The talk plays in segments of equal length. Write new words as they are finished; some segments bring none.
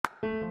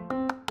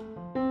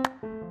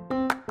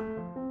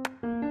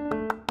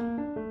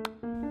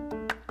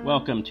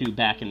Welcome to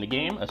Back in the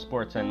Game, a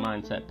sports and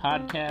mindset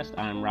podcast.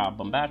 I'm Rob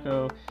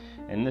Bombacco.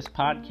 In this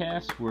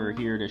podcast, we're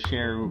here to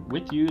share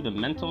with you the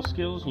mental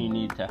skills you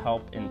need to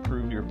help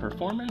improve your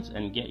performance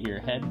and get your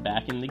head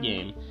back in the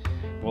game.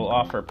 We'll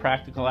offer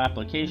practical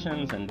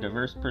applications and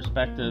diverse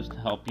perspectives to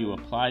help you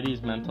apply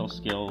these mental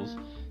skills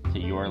to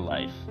your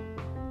life.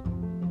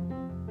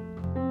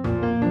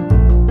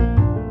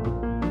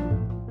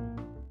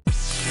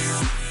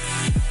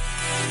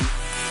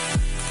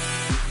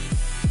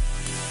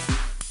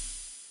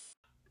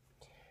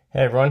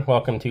 Hey everyone,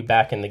 welcome to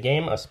Back in the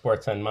Game, a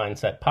sports and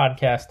mindset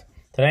podcast.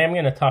 Today I'm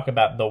going to talk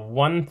about the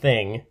one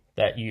thing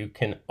that you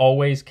can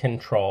always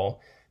control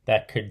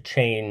that could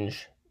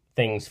change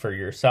things for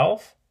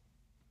yourself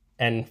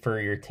and for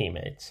your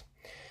teammates.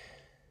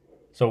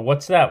 So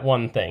what's that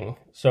one thing?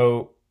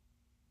 So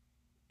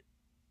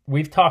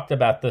we've talked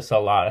about this a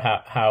lot,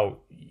 how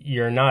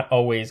you're not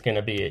always going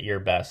to be at your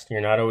best.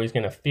 You're not always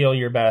going to feel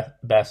your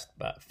best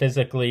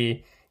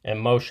physically,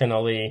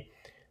 emotionally.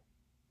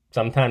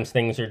 Sometimes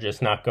things are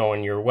just not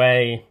going your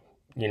way.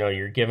 You know,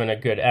 you're giving a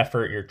good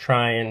effort, you're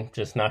trying,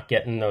 just not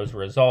getting those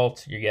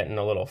results. You're getting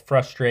a little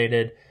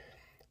frustrated.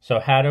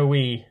 So how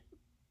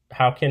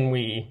can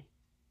we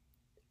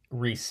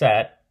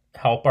reset,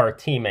 help our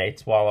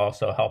teammates while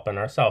also helping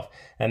ourselves?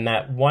 And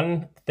that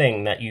one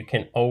thing that you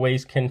can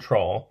always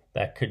control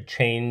that could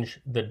change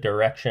the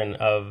direction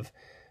of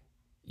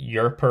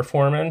your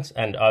performance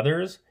and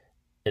others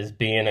is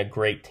being a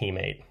great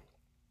teammate.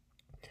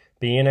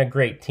 Being a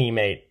great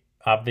teammate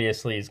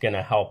obviously is going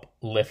to help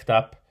lift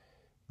up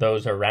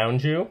those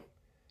around you.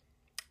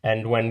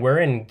 And when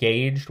we're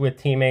engaged with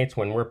teammates,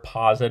 when we're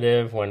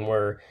positive, when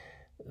we're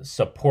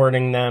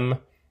supporting them,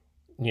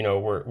 you know,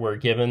 we're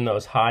given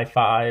those high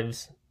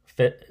fives,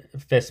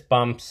 fist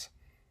bumps,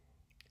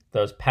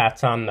 those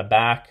pats on the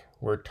back,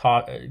 we're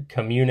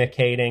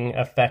communicating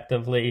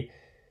effectively,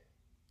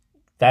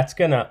 that's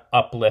going to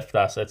uplift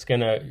us. It's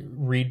going to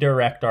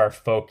redirect our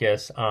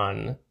focus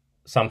on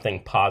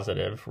something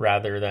positive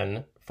rather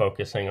than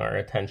focusing our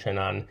attention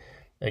on,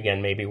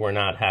 again, maybe we're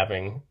not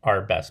having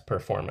our best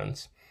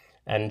performance.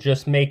 And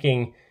just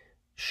making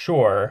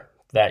sure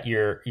that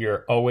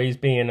you're always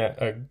being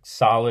a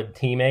solid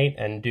teammate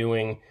and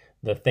doing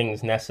the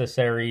things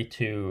necessary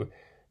to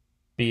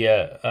be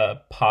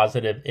a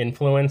positive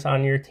influence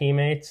on your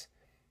teammates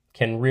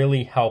can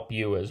really help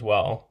you as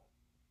well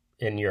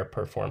in your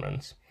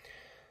performance.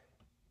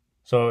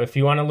 So if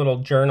you want a little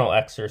journal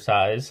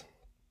exercise,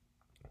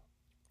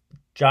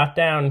 jot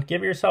down,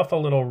 give yourself a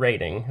little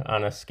rating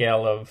on a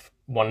scale of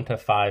 1 to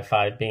 5,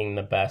 5 being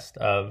the best,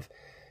 of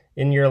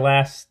in your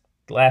last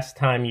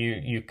time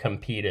you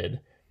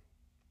competed,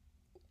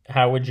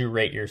 how would you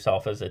rate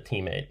yourself as a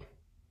teammate?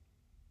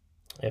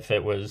 If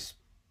it was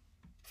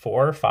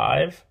 4 or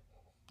 5,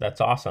 that's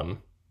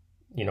awesome.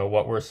 You know,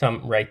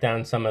 write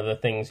down some of the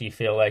things you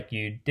feel like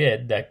you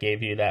did that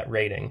gave you that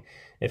rating.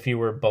 If you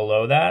were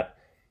below that,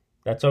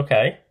 that's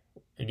okay.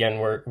 Again,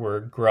 we're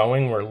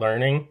growing, we're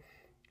learning.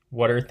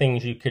 What are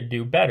things you could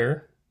do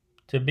better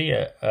to be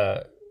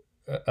a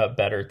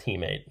better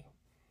teammate?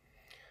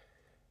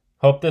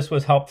 Hope this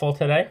was helpful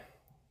today.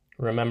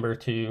 Remember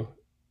to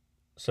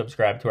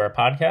subscribe to our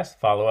podcast.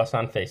 Follow us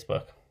on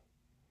Facebook.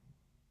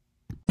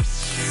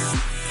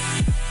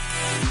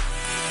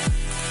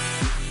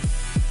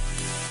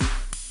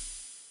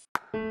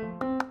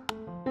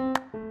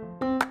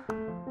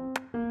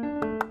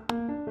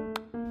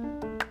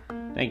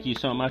 Thank you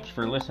so much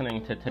for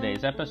listening to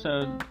today's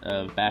episode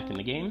of Back in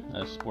the Game,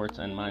 a sports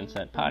and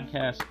mindset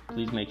podcast.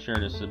 Please make sure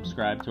to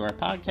subscribe to our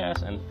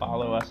podcast and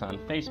follow us on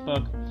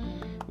Facebook.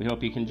 We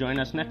hope you can join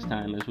us next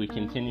time as we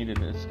continue to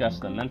discuss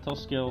the mental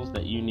skills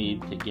that you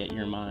need to get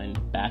your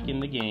mind back in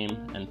the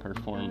game and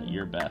perform at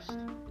your best.